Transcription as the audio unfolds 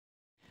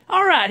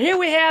All right, here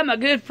we have my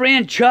good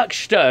friend Chuck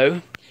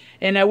Stowe,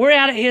 and we're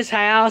out at his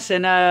house,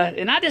 and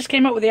I just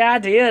came up with the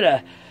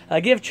idea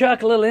to give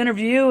Chuck a little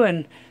interview,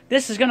 and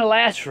this is going to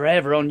last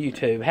forever on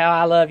YouTube. How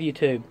I love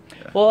YouTube.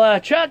 Well,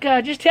 Chuck,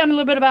 just tell me a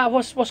little bit about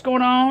what's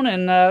going on,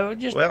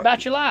 and just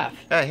about your life.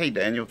 Hey,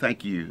 Daniel,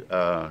 thank you.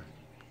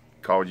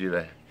 Called you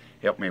to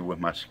help me with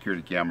my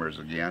security cameras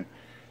again.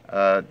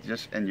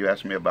 And you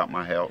asked me about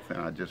my health,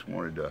 and I just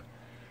wanted to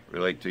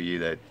relate to you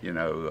that,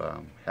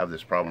 have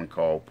this problem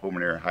called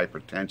pulmonary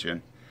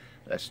hypertension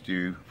that's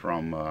due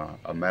from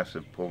a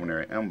massive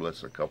pulmonary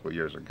embolus a couple of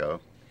years ago.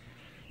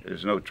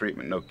 There's no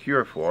treatment, no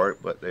cure for it,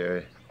 but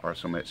there are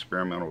some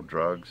experimental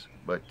drugs.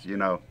 But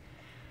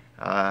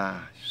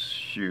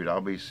shoot,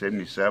 I'll be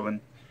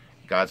 77.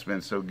 God's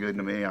been so good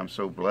to me. I'm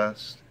so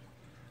blessed.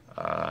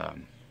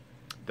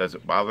 Does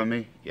it bother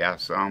me? Yeah,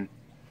 some.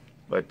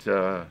 But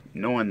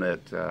knowing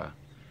that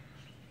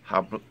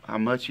how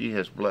much He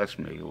has blessed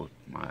me with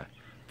my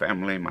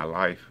family, my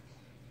life,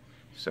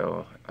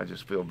 so I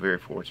just feel very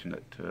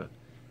fortunate to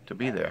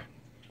be there.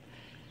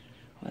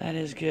 Well, that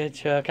is good,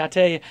 Chuck. I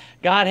tell you,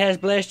 God has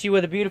blessed you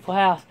with a beautiful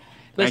house.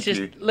 Let's Thank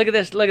just you. look at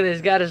this. Look at this.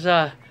 He's got his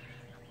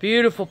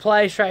beautiful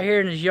place right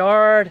here in his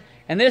yard,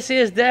 and this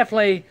is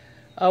definitely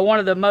one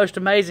of the most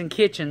amazing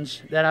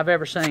kitchens that I've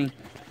ever seen.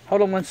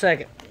 Hold on one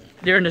second.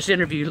 During this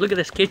interview, look at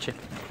this kitchen.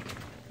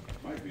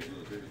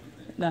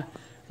 Now,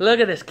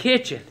 look at this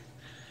kitchen.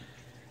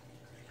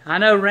 I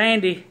know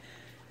Randy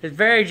is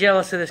very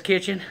jealous of this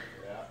kitchen.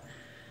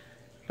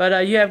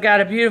 But you have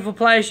got a beautiful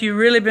place. You've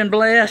really been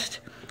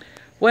blessed.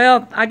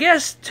 Well, I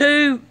guess,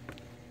 too,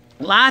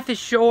 life is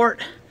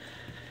short.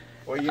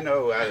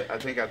 Well, I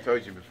think I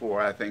told you before,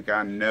 I think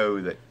I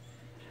know that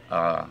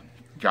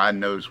God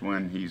knows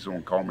when He's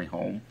going to call me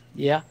home.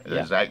 Yeah. The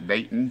exact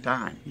date and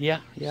time.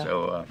 Yeah, yeah.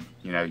 So,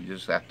 you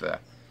just have to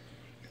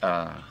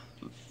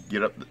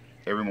get up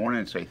every morning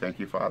and say, thank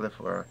you, Father,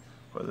 for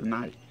the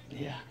night.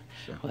 Yeah.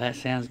 So. Well, that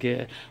sounds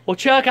good. Well,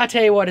 Chuck, I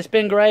tell you what, it's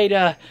been great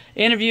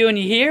interviewing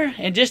you here,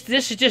 and this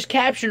is just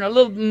capturing a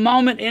little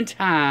moment in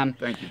time.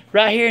 Thank you.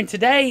 Right here, and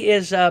today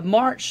is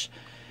March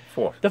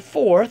 4th. the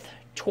 4th,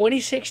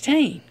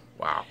 2016.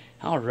 Wow.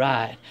 All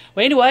right.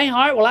 Well, anyway, all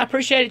right. Well, I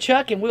appreciate it,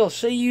 Chuck, and we'll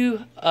see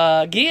you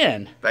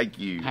again. Thank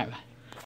you. All right.